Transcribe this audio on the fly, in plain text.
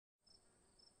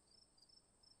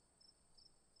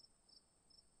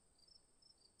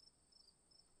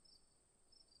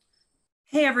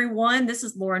Hey everyone, this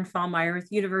is Lorin Fahrmeier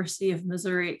with University of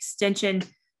Missouri Extension.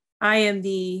 I am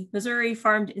the Missouri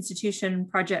Farm to Institution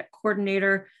Project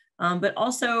Coordinator, but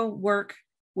also work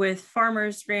with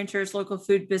farmers, ranchers, local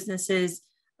food businesses,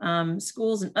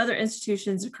 schools, and other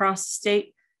institutions across the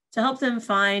state to help them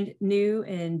find new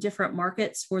and different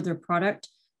markets for their product,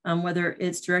 whether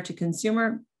it's direct to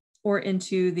consumer or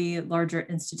into the larger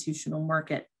institutional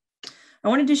market. I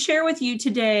wanted to share with you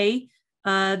today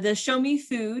the Show Me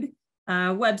Food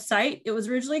website. It was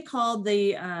originally called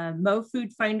the Mo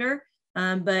Food Finder,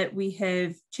 but we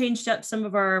have changed up some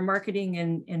of our marketing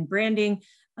and branding.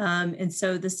 And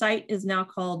so the site is now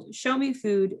called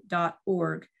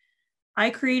showmefood.org. I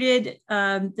created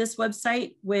this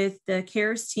website with the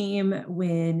CARES team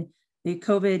when the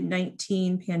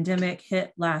COVID-19 pandemic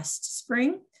hit last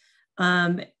spring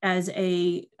as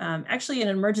actually an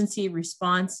emergency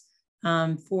response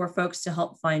for folks to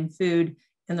help find food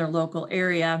in their local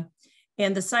area.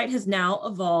 And the site has now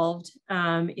evolved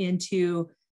into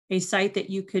a site that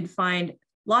you could find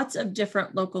lots of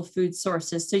different local food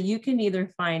sources. So you can either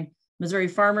find Missouri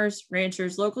farmers,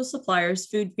 ranchers, local suppliers,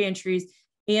 food pantries,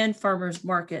 and farmers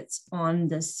markets on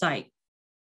this site.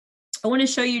 I want to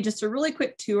show you just a really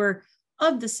quick tour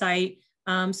of the site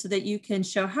so that you can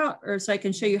so I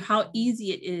can show you how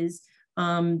easy it is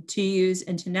to use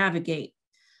and to navigate.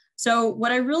 So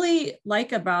what I really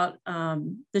like about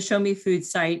the Show Me Food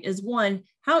site is, one,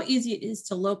 how easy it is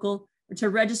to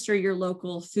register your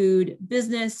local food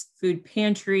business, food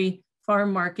pantry,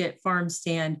 farm market, farm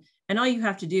stand. And all you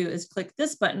have to do is click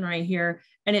this button right here,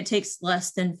 and it takes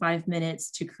less than 5 minutes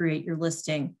to create your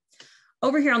listing.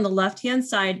 Over here on the left-hand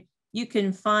side, you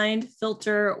can find,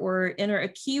 filter, or enter a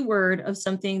keyword of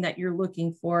something that you're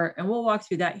looking for. And we'll walk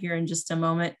through that here in just a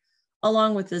moment,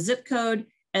 along with the zip code,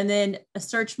 and then a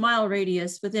search mile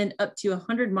radius within up to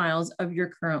 100 miles of your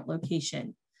current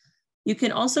location. You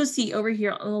can also see over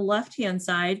here on the left-hand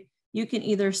side, you can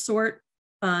either sort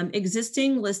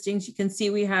existing listings. You can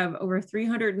see we have over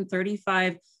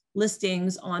 335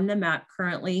 listings on the map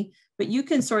currently, but you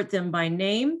can sort them by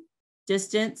name,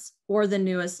 distance, or the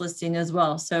newest listing as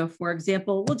well. So for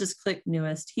example, we'll just click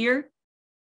newest here.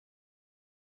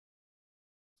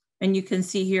 And you can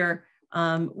see here,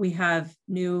 we have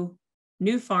new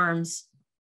farms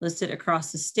listed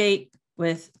across the state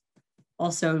with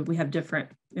also we have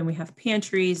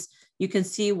pantries. You can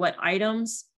see what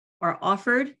items are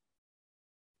offered.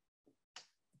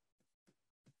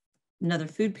 Another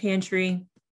food pantry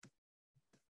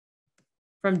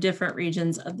from different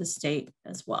regions of the state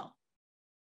as well.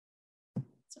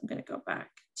 So I'm going to go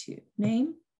back to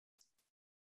name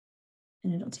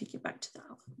and it'll take you back to the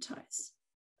alphabetized.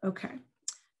 Okay,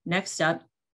 next up.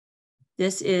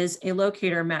 This is a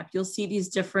locator map. You'll see these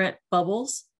different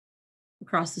bubbles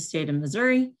across the state of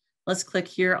Missouri. Let's click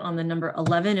here on the number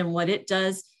 11. And what it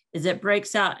does is it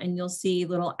breaks out and you'll see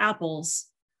little apples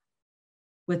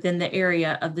within the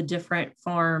area of the different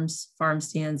farms, farm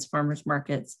stands, farmers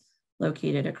markets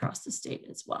located across the state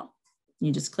as well.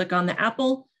 You just click on the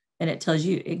apple and it tells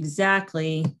you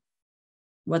exactly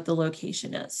what the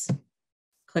location is.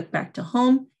 Click back to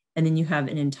home and then you have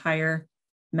an entire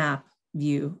map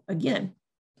view again.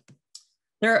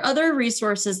 There are other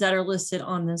resources that are listed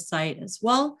on this site as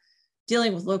well,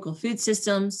 dealing with local food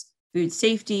systems, food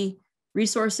safety,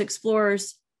 resource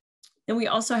explorers. And we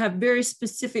also have very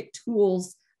specific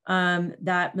tools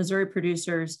that Missouri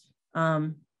producers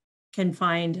can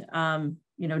find,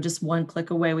 just one click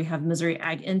away. We have Missouri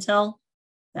Ag Intel,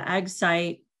 the Ag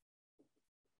site,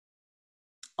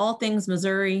 All Things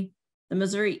Missouri, the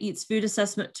Missouri Eats Food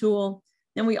Assessment tool.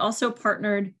 Then we also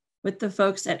partnered with the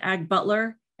folks at Ag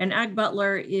Butler, and Ag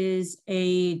Butler is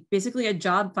basically a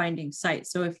job finding site.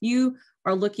 So if you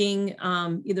are looking,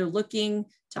 either looking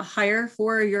to hire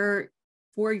for your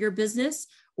business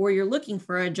or you're looking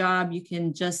for a job, you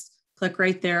can just click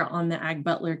right there on the Ag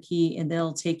Butler key and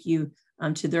they'll take you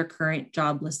to their current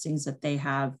job listings that they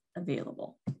have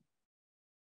available.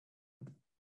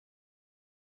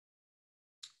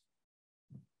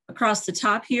 Across the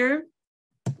top here,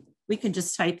 we can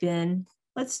just type in,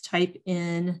 let's type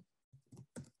in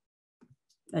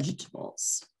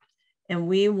vegetables. And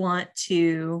we want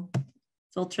to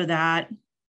filter that.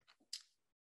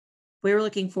 We were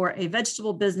looking for a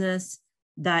vegetable business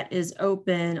that is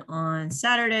open on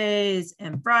Saturdays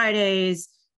and Fridays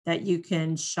that you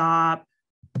can shop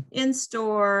in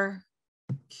store,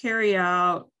 carry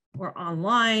out, or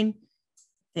online.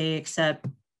 They accept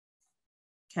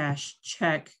cash,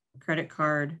 check, credit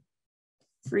card,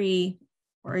 free,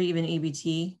 or even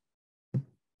EBT.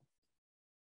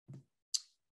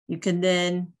 You can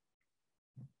then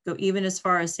go even as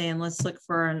far as saying, let's look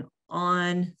for an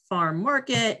on farm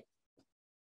market.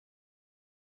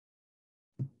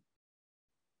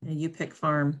 And you pick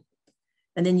farm.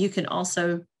 And then you can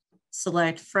also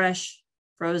select fresh,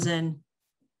 frozen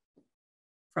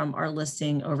from our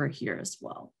listing over here as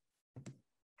well.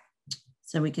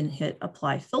 So we can hit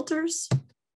apply filters.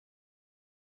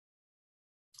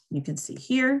 You can see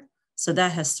here. So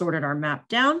that has sorted our map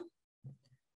down.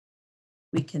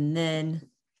 We can then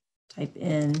type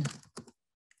in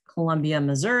Columbia,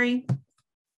 Missouri,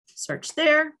 search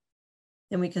there.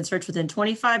 Then we can search within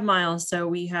 25 miles. So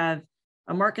we have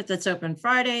a market that's open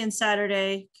Friday and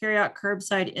Saturday, carry out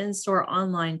curbside, in-store,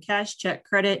 online, cash, check,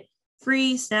 credit,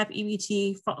 free, SNAP,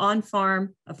 EBT, on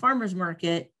farm, a farmer's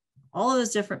market, all of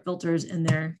those different filters in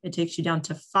there. It takes you down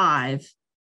to 5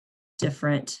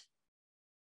 different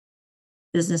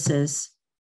businesses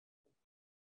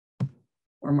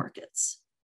or markets,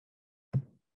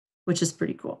 which is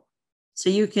pretty cool. So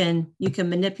you can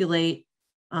manipulate,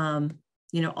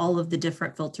 all of the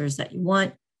different filters that you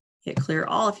want. Hit clear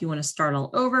all if you want to start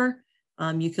all over.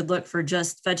 You could look for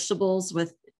just vegetables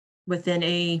within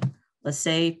a, let's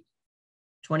say,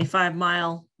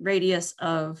 25-mile radius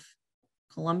of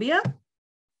Columbia.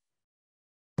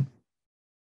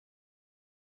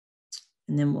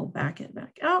 And then we'll back it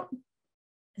back out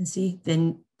and see,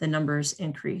 then the numbers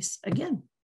increase again.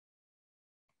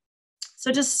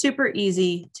 So just super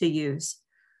easy to use.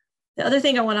 The other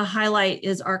thing I want to highlight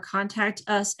is our contact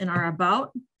us and our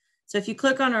about. So if you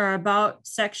click on our about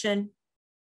section,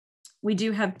 we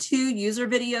do have 2 user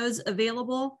videos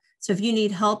available. So if you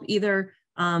need help either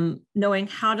knowing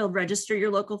how to register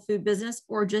your local food business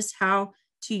or just how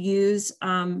to use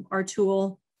our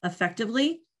tool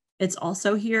effectively, it's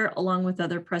also here along with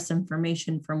other press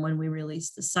information from when we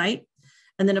released the site.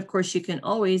 And then of course you can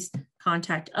always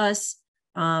contact us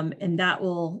and that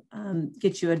will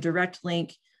get you a direct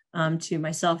link to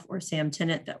myself or Sam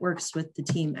Tennant that works with the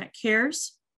team at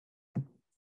CARES.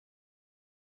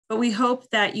 But we hope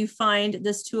that you find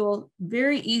this tool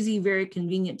very easy, very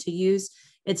convenient to use.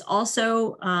 It's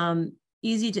also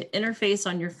easy to interface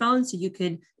on your phone. So you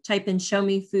could type in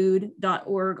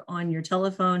showmefood.org on your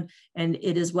telephone and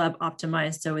it is web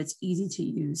optimized. So it's easy to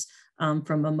use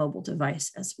from a mobile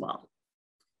device as well.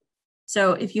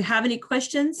 So if you have any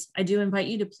questions, I do invite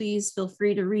you to please feel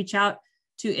free to reach out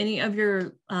to any of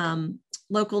your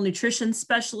local nutrition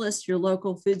specialists, your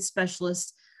local food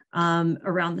specialists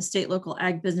around the state, local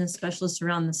ag business specialists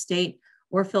around the state,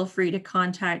 or feel free to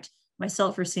contact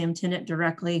myself or Sam Tennant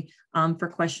directly for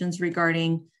questions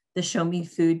regarding the Show Me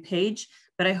Food page.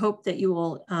 But I hope that you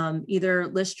will either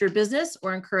list your business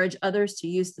or encourage others to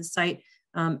use the site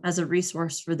as a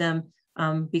resource for them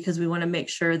because we want to make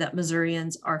sure that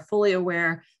Missourians are fully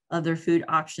aware of their food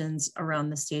options around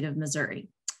the state of Missouri.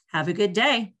 Have a good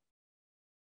day.